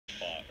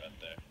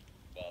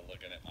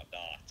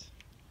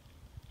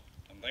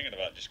thinking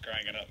about just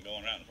cranking up and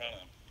going right in front of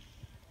him.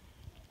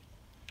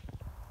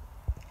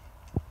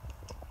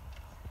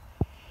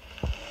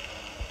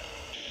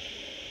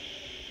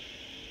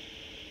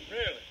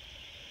 Really?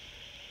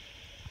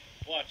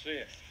 Watch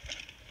this.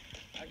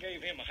 I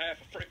gave him a half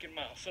a freaking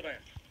mile. Sit down.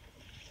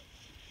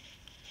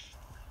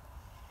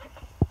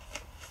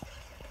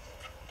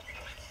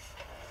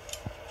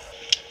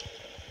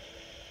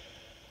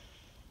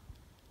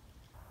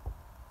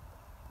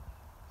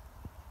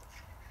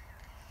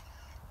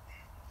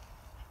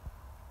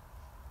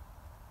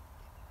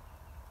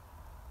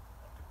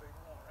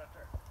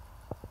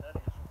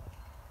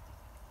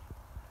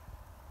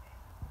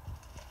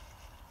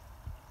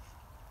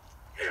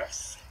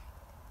 Yes!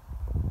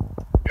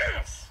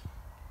 Yes!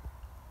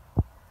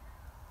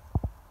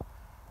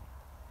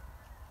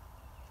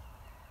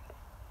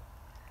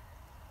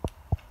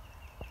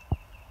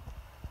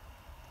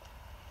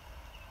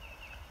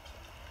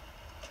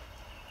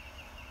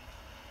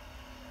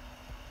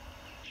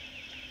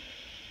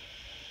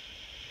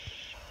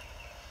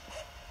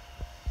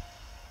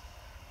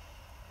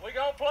 We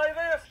gonna play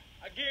this?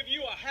 I give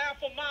you a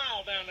half a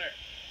mile down there.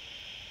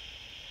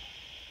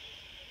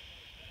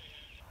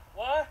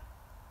 What?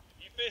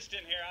 Fished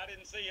in here. I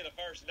didn't see you the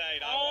first day.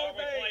 All Why are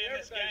we day, playing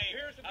this game?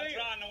 Here's the I'm deal.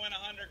 trying to win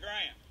 $100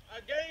 grand. I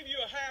gave you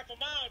a half a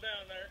mile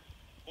down there.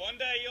 One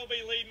day you'll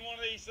be leading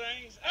one of these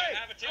things. Hey, and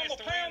have a chance I'm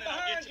a to win, pound and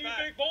I'll behind get you, back.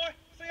 big boy.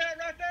 See that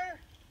right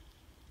there?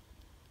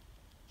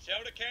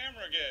 Show the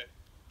camera good.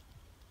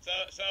 So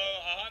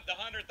the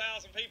 100,000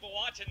 people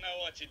watching know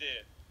what you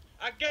did.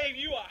 I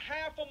gave you a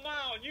half a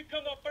mile, and you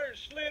come up there and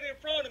slid in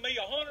front of me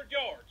 100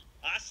 yards.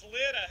 I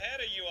slid ahead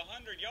of you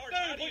 100 yards.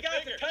 Dude, How do we you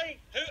got figure? the tape.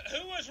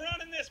 Who was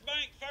running this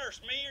bank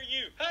first, me or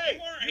you? Hey,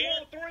 you weren't you here.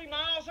 want 3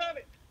 miles of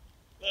it?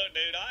 Look,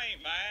 dude, I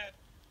ain't mad.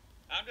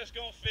 I'm just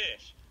gonna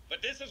fish.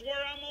 But this is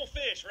where I'm gonna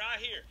fish, right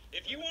here.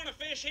 If you want to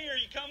fish here,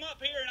 you come up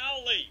here and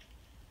I'll leave.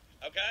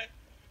 Okay?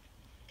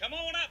 Come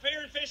on up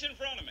here and fish in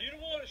front of me. You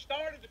the one that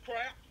started the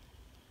crap.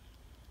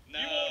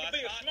 No, you want to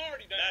be a not,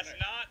 smarty down that's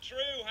there. not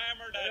true,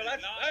 Hammer. That Well,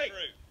 is not hey,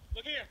 true.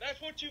 Look here. That's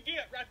what you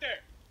get right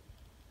there.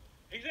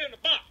 He's in the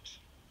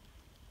box.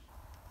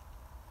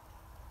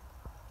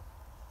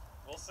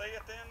 We'll see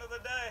at the end of the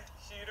day,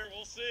 shooter.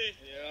 We'll see.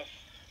 Yeah.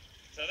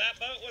 So that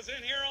boat was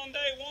in here on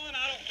day one?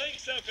 I don't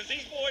think so, because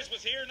these boys was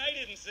here and they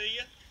didn't see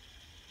you.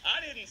 I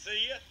didn't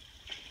see you.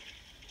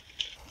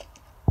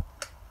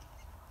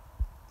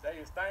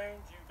 There's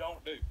things you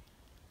don't do.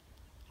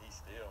 He's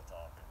still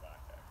talking back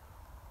there.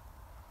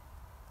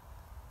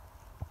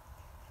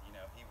 You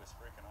know, he was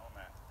freaking on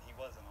that. He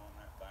wasn't on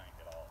that bank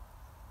at all.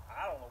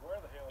 I don't know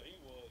where the hell he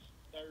was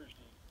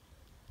Thursday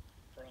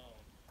from.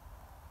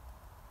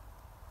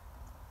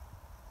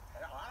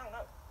 Hell, I don't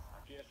know. I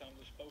guess I'm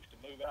just supposed to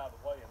move out of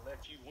the way and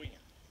let you win.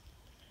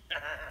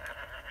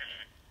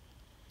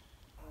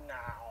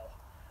 No.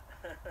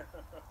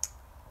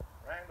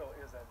 Randall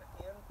is an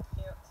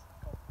intense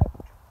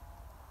competitor.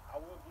 I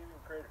will give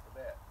him credit for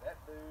that. That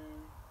dude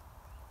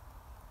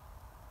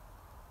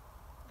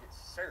gets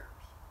serious.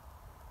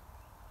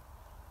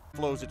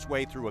 Flows its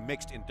way through a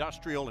mixed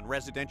industrial and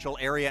residential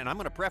area, and I'm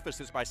going to preface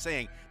this by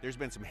saying there's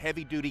been some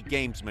heavy-duty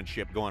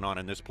gamesmanship going on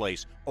in this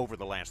place over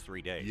the last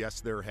 3 days.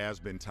 Yes, there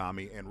has been,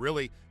 Tommy, and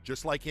really,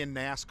 just like in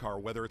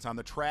NASCAR, whether it's on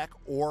the track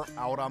or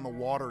out on the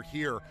water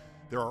here,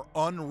 there are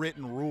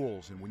unwritten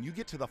rules, and when you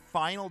get to the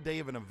final day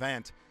of an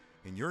event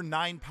and you're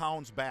 9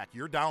 pounds back,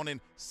 you're down in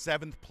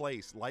 7th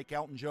place, like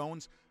Alton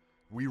Jones,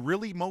 we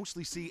really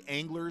mostly see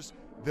anglers,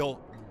 they'll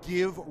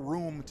give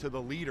room to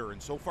the leader,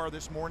 and so far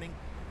this morning,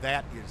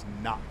 that is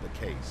not the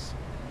case.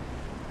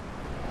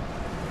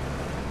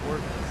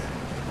 Worthless.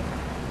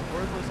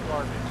 Worthless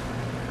garbage.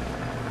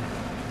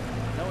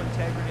 No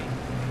integrity.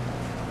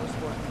 No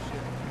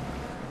sportsmanship.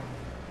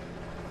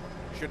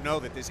 You should know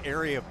that this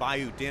area of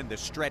Bayou Din, the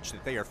stretch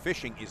that they are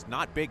fishing, is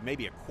not big,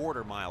 maybe a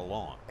quarter-mile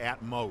long.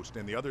 At most.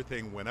 And the other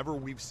thing, whenever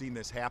we've seen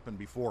this happen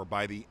before,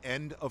 by the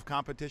end of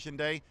competition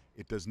day,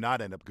 it does not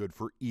end up good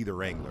for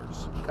either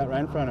anglers. Cut right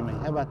in front of me.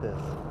 How about this?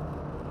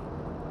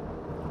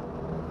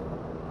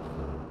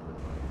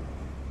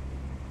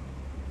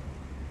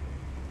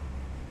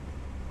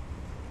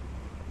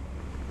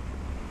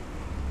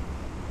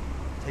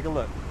 Take a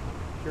look.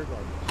 Pure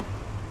garbage.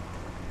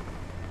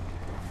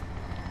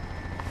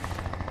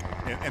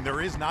 And there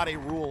is not a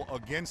rule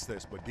against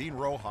this, but Dean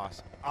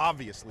Rojas,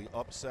 obviously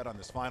upset on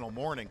this final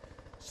morning,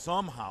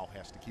 somehow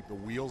has to keep the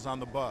wheels on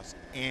the bus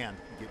and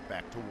get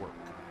back to work.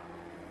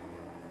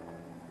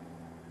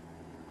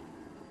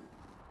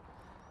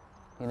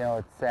 You know,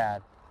 it's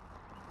sad.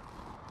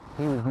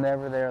 He was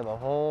never there the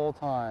whole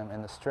time,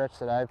 and the stretch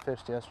that I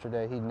fished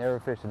yesterday, he never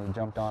fished and he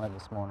jumped on it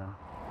this morning.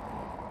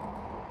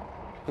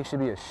 He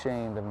should be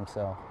ashamed of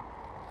himself.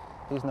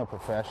 He's no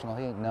professional.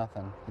 He ain't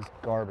nothing. He's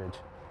garbage.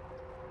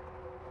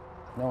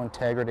 No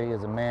integrity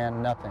as a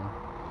man, nothing.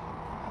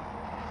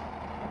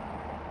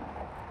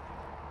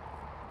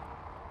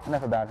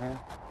 Enough about him.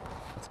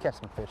 Let's catch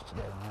some fish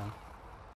today, man.